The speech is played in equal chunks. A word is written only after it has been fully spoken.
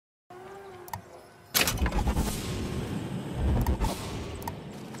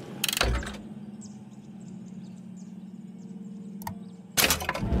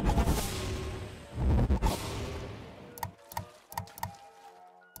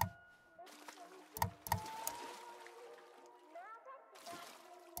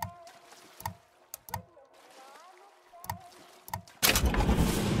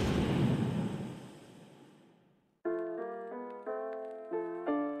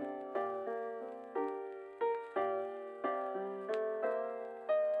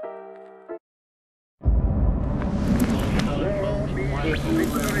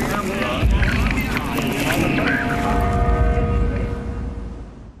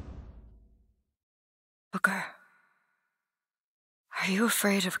Booker, are you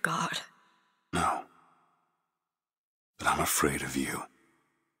afraid of God? No. But I'm afraid of you.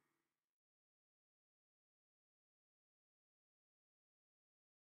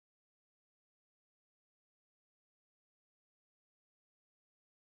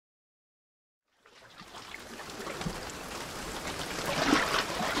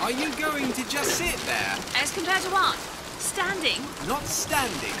 Are you going to just sit there? As compared to what? Standing? Not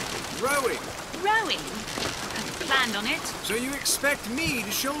standing, rowing. Rowing? I've planned on it. So you expect me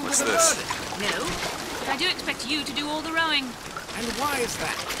to shoulder What's the this? burden? No, but I do expect you to do all the rowing. And why is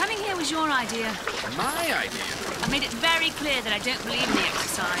that? Coming here was your idea. My idea? I made it very clear that I don't believe in the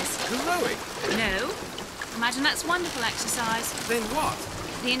exercise. The rowing? No. Imagine that's wonderful exercise. Then what?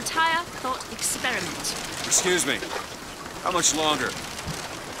 The entire thought experiment. Excuse me. How much longer?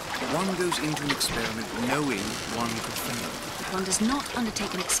 One goes into an experiment knowing one could fail. One does not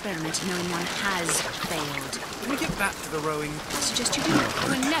undertake an experiment knowing one has failed. Can we get back to the rowing? I suggest you do.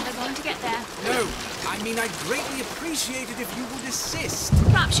 We're never going to get there. No, I mean I'd greatly appreciate it if you would assist.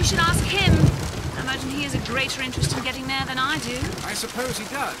 Perhaps you should ask him. I imagine he has a greater interest in getting there than I do. I suppose he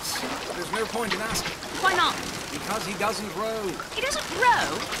does. There's no point in asking. Why not? Because he doesn't row. He doesn't row?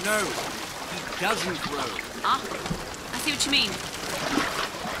 No, he doesn't row. Ah, I see what you mean.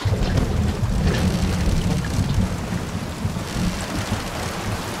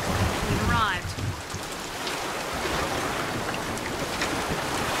 We've arrived.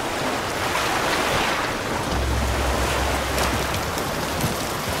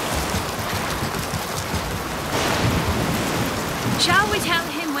 Shall we tell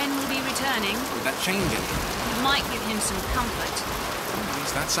him when we'll be returning? Would that change it? It might give him some comfort. At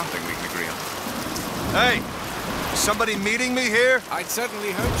least that's something we can agree on. Hey! Is somebody meeting me here? I'd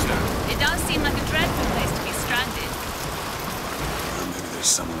certainly hope so. It does seem like a dreadful place to be stranded. Well, maybe there's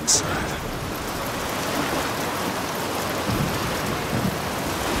someone inside.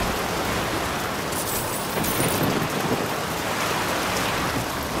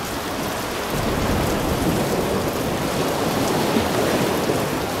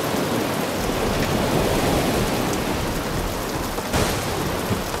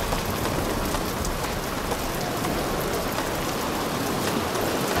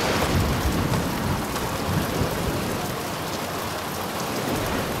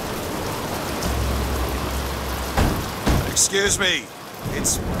 Excuse me,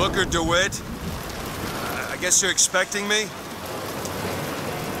 it's Booker DeWitt. I guess you're expecting me?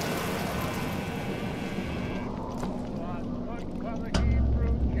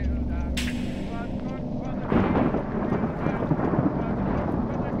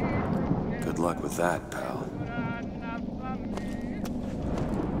 Good luck with that, pal.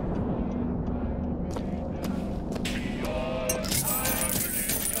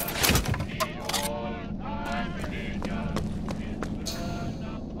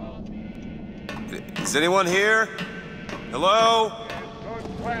 Is anyone here? Hello?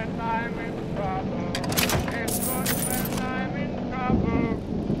 When I'm in trouble, it's good when I'm in trouble,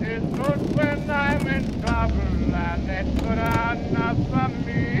 it's good when I'm in trouble, and it's good enough for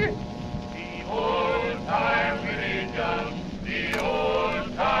me. The old-time religion, the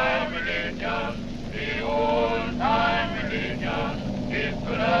old-time religion, the old-time religion is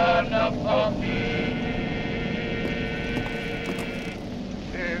good enough for me.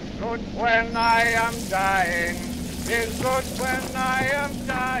 It's good when I am dying. It's good when I am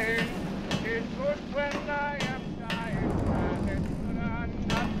dying. It's good when I am dying. And it's good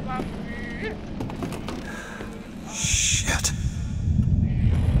enough for me. Shit.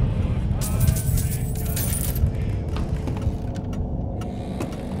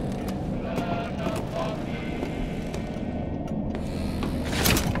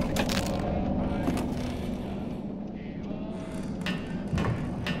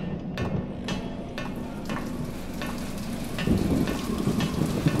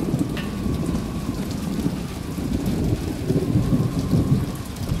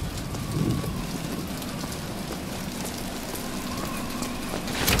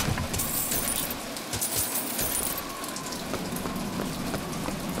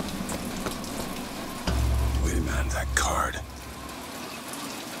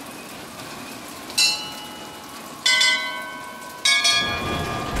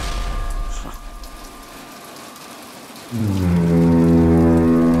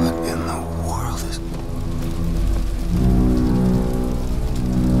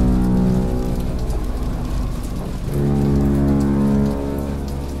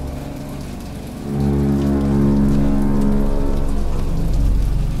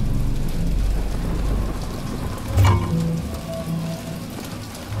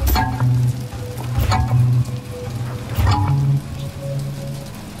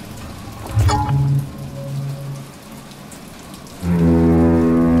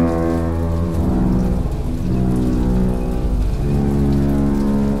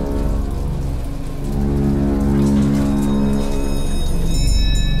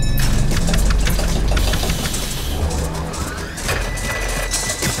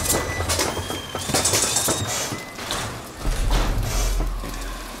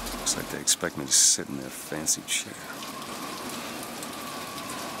 Looks like they expect me to sit in their fancy chair.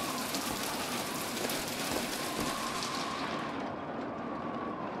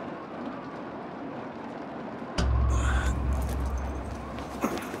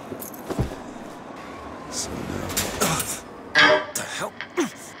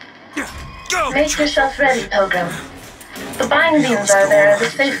 Make yourself ready, Pilgrim. The bindings are there as a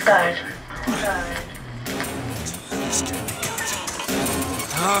safeguard.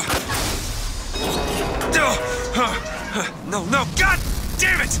 No, God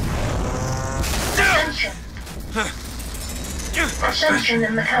damn it! Ascension. Ascension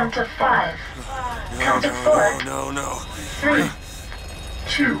in the count of 5. Count of 4. No. 3,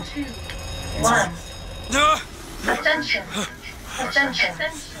 2, 1. Ascension. Ascension.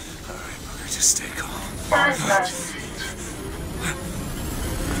 Just stay calm. 5,000 feet.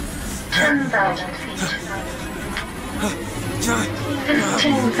 10,000 feet.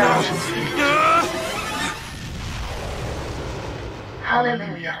 15,000 feet.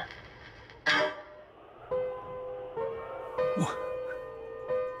 Hallelujah.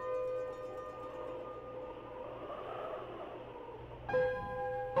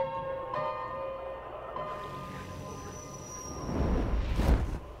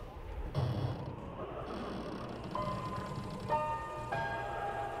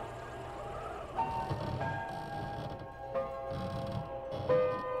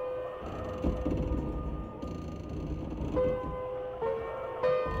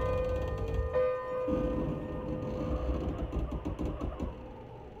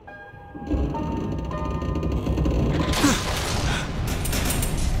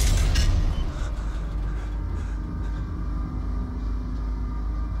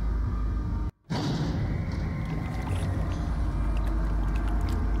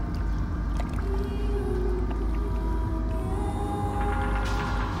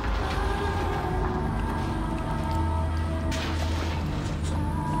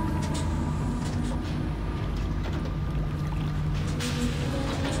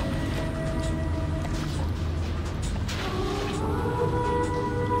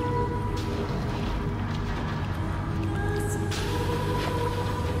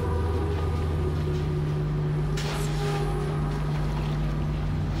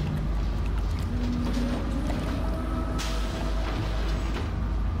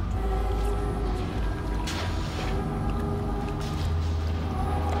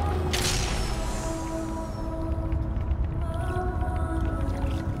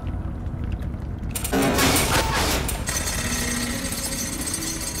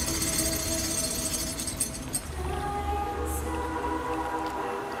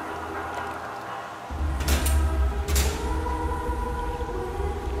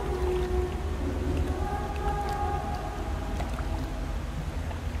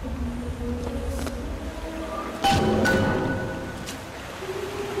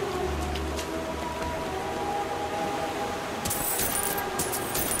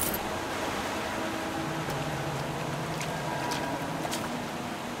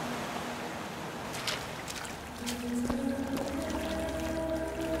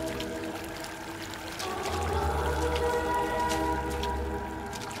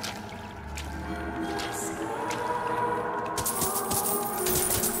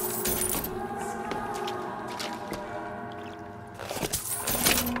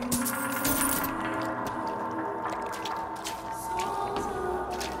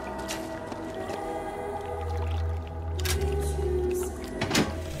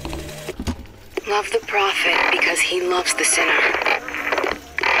 Love the prophet because he loves the sinner.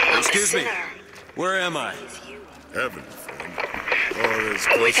 Excuse me. Where am I? Heaven, friend. Or as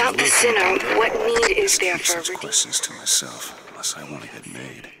close Without the as sinner, what need is there Keep for such questions to myself, unless I want to get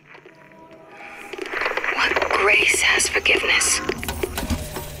made. what grace has forgiveness?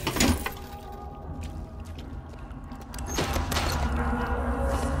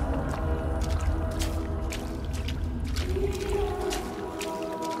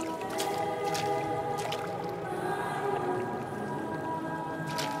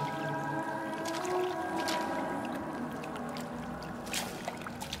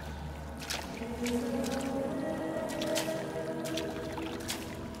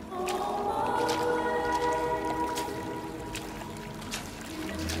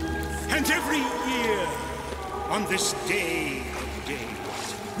 And every year, on this day of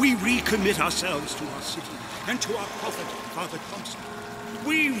days, we recommit ourselves to our city and to our prophet, Father Thompson.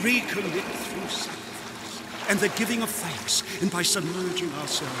 We recommit through sacrifice and the giving of thanks, and by submerging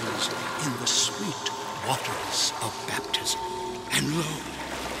ourselves in the sweet waters of baptism. And lo,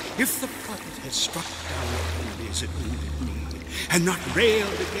 if the prophet has struck down the enemies at wounded knee, and not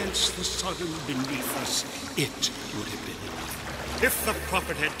railed against the Sodom beneath us, it would have been enough. If the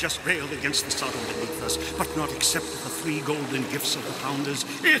prophet had just railed against the Sodom beneath us, but not accepted the 3 golden gifts of the founders,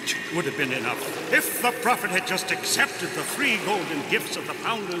 it would have been enough. If the prophet had just accepted the 3 golden gifts of the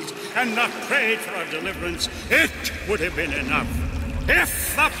founders and not prayed for our deliverance, it would have been enough.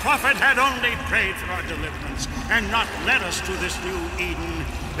 If the prophet had only prayed for our deliverance and not led us to this new Eden,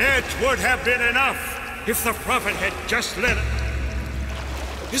 it would have been enough. If the prophet had just led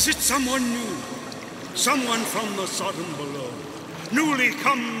us... Is it someone new? Someone from the Sodom below? Newly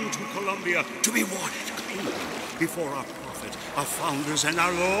come to Columbia to be watered clean before our prophet, our founders, and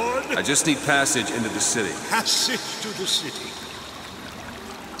our Lord? I just need passage into the city. Passage to the city.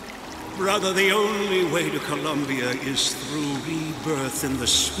 Brother, the only way to Columbia is through rebirth in the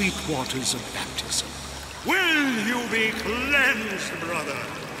sweet waters of baptism. Will you be cleansed, brother?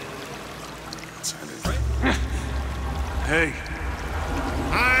 Hey.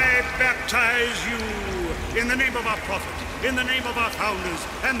 I baptize you in the name of our prophet, in the name of our founders,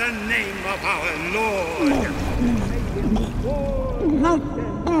 and the name of our Lord.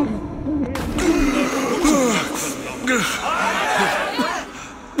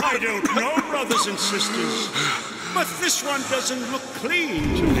 I don't know, brothers and sisters, but this one doesn't look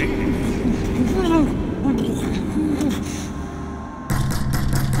clean to me.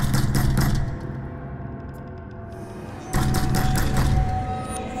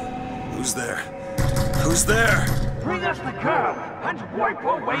 Who's there? Who's there? Bring us the curb and wipe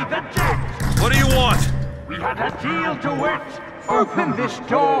away the debt. What do you want? We had a deal to it. Open this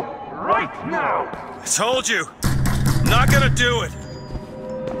door right now. I told you. I'm not gonna do it.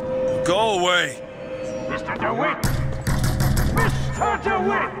 Go away. Mr. DeWitt! Mr.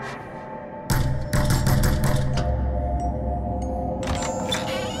 DeWitt!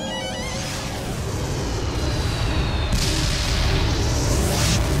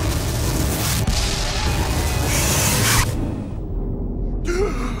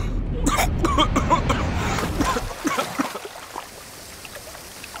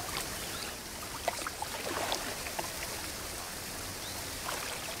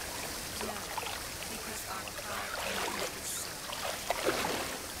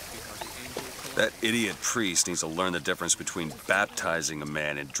 That idiot priest needs to learn the difference between baptizing a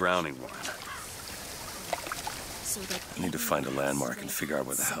man and drowning one. I need to find a landmark and figure out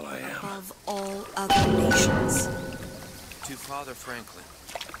where the hell I am. Above all other nations. To Father Franklin,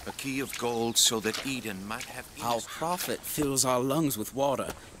 a key of gold so that Eden might have... Our prophet fills our lungs with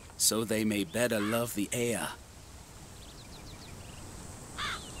water, so they may better love the air.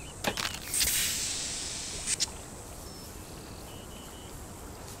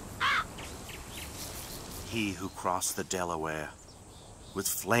 He who crossed the Delaware, with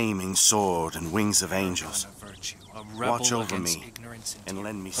flaming sword and wings of angels, watch over me and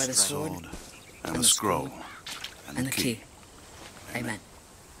lend me By the strength. sword And the scroll. and the key. Amen.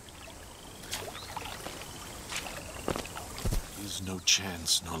 There's no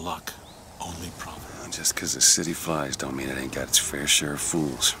chance, no luck. Only prophet. Just because the city flies don't mean it ain't got its fair share of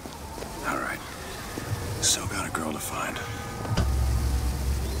fools. All right. Still got a girl to find.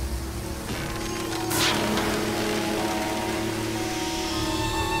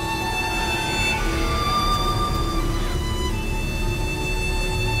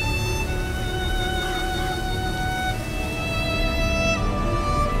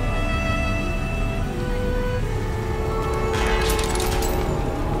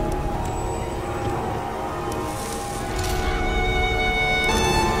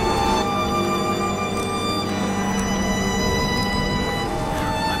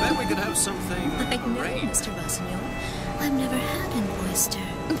 Mr. Rossignol. I've never had an oyster.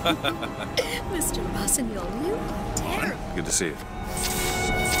 Mr. Rossignol, you are terrible. Good to see you.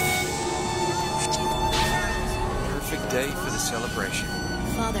 Perfect day for the celebration.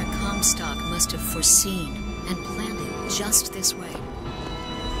 Father Comstock must have foreseen and planned it just this way.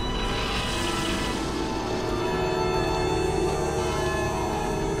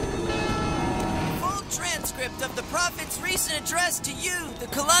 Full transcript of the prophet's recent address to you, the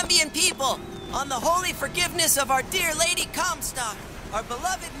Colombian people, on the holy forgiveness of our dear Lady Comstock, our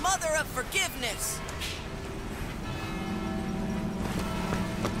beloved Mother of Forgiveness.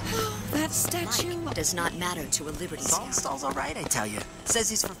 That statue does not matter to a Liberty Scout. Saul's all right, I tell you. Says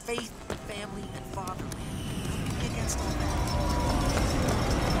he's for faith, family, and fatherland. Against all that.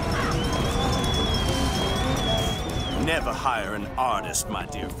 Never hire an artist, my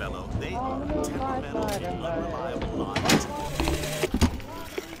dear fellow. They are temperamental and unreliable liars.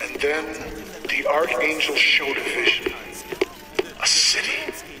 And then the Archangel showed a vision. A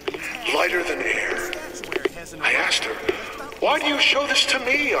city, lighter than air. I asked her, Why do you show this to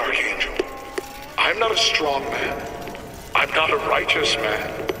me, Archangel? I'm not a strong man. I'm not a righteous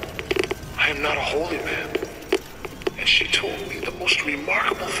man. I am not a holy man. And she told me the most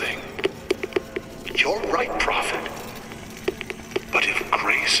remarkable thing. You're right, Prophet. But if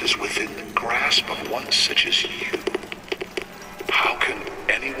grace is within the grasp of one such as you, how can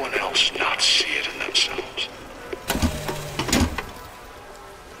anyone else not see it in themselves?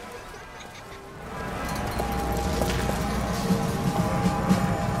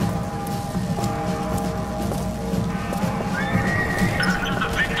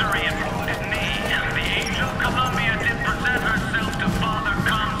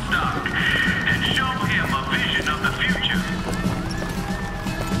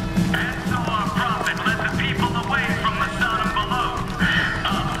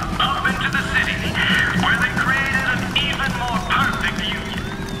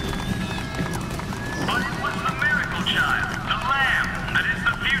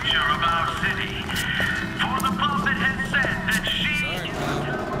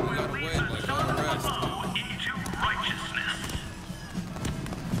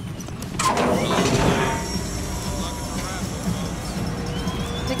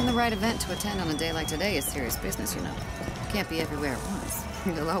 Event to attend on a day like today is serious business, you know. Can't be everywhere at once.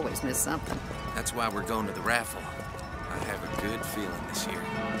 You'll always miss something. That's why we're going to the raffle. I have a good feeling this year.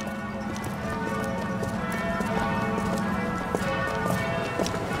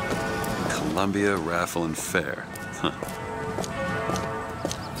 Columbia Raffle and Fair. Huh.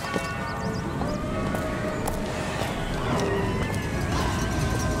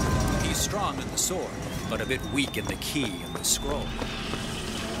 He's strong in the sword, but a bit weak in the key and the scroll.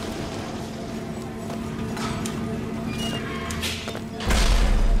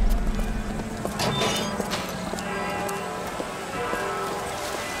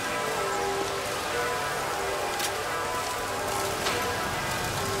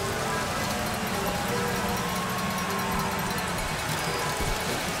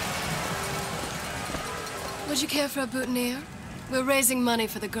 Would you care for a boutonniere? We're raising money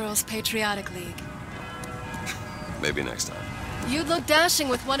for the Girls' Patriotic League. Maybe next time. You'd look dashing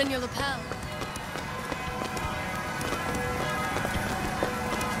with one in your lapel.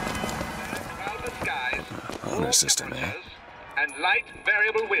 Throughout the skies, Honor system, eh? and light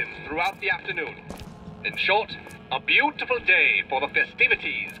variable winds throughout the afternoon. In short, a beautiful day for the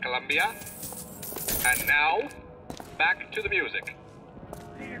festivities, Columbia. And now, back to the music.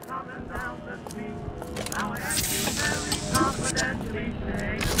 Now I ask you very confidentially,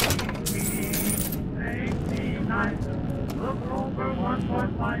 take me nice, look over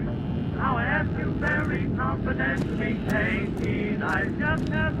 1.5. Now I ask you very confidentially, take me nice, just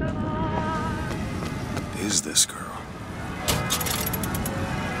as an eye. Is this girl?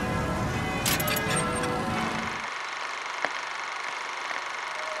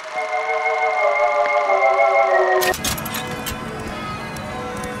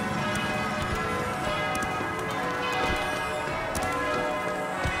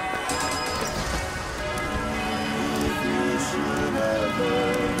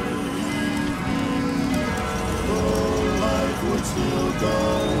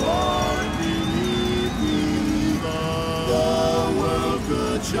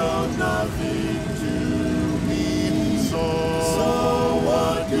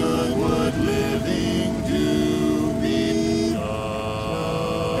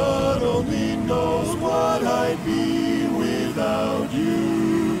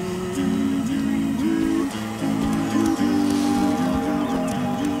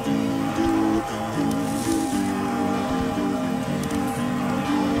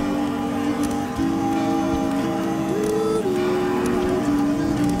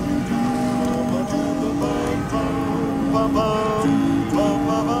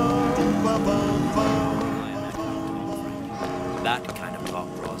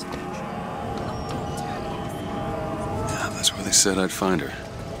 Said I'd find her.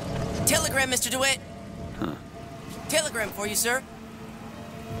 Telegram, Mr. DeWitt. Huh. Telegram for you, sir.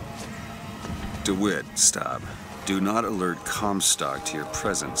 DeWitt, stop. Do not alert Comstock to your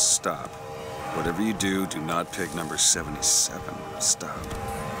presence. Stop. Whatever you do, do not pick number 77. Stop.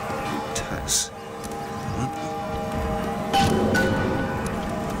 Tess.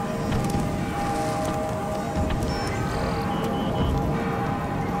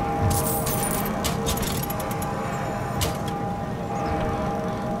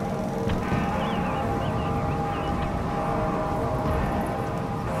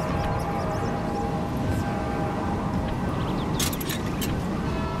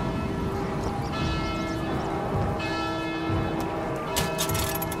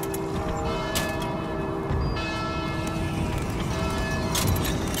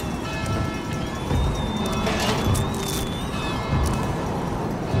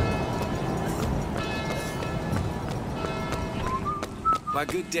 Why,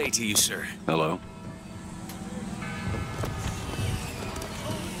 good day to you, sir. Hello?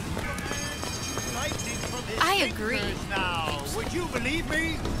 I agree. Now, would you believe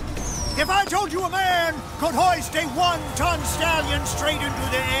me? If I told you a man could hoist a 1-ton stallion straight into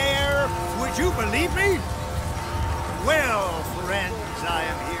the air, would you believe me? Well, friends, I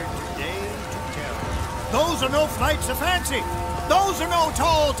am here today to tell you. Those are no flights of fancy. Those are no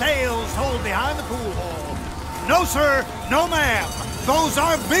tall tales told behind the pool hall. No, sir. No, ma'am. Those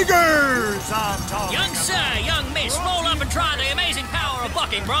are biggers I'm talking Young about. sir, young miss, roll up and try the amazing power of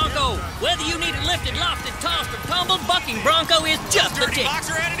bucking bronco. Whether you need it lifted, lofted, tossed, or tumbled, bucking bronco is just the Dirty tick.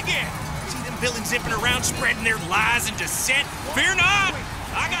 boxer at it again. See them villains zipping around, spreading their lies and dissent? Fear not.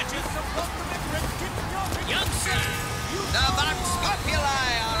 I got you. Young sir. The Vox Populi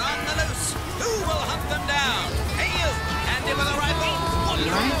are on the loose. Who will hunt them down? Hey, you! Handy with a rifle?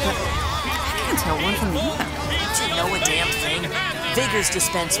 I can't tell one from the other. Do you know a damn thing? Vigors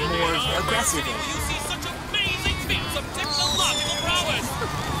dispense more aggressively.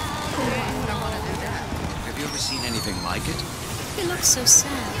 Have you ever seen anything like it? He looks so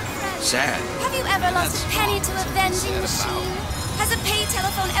sad. Sad. Have you ever lost a penny to a vending What's that machine? Has a pay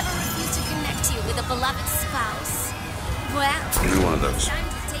telephone ever refused to connect you with a beloved spouse? Well, You're one of those. time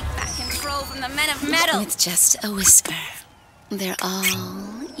to take back control from the men of metal. With just a whisper. They're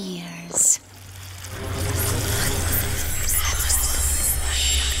all ears.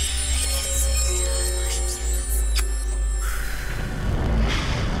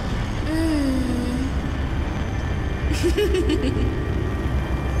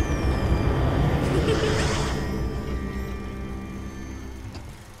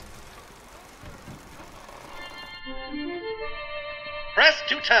 Press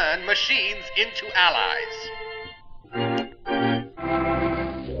to turn machines into allies.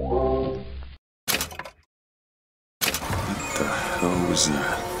 What the hell was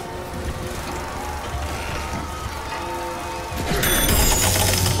that?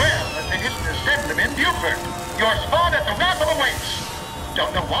 Well, as the hipsters send them in Buford, your spot at the raffle awaits.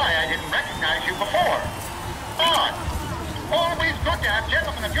 Don't know why I didn't recognize you before. Odd. Always good to have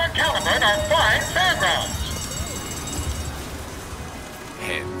gentlemen of your caliber in our fine fairgrounds.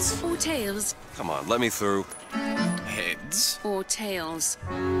 Heads. Or tails. Come on, let me through. Heads. Or tails.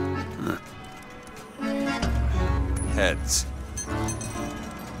 Heads.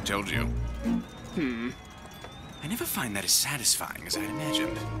 Told you. I never find that as satisfying as I'd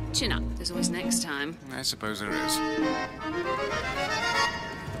imagined. Chin up. There's always next time. I suppose there is.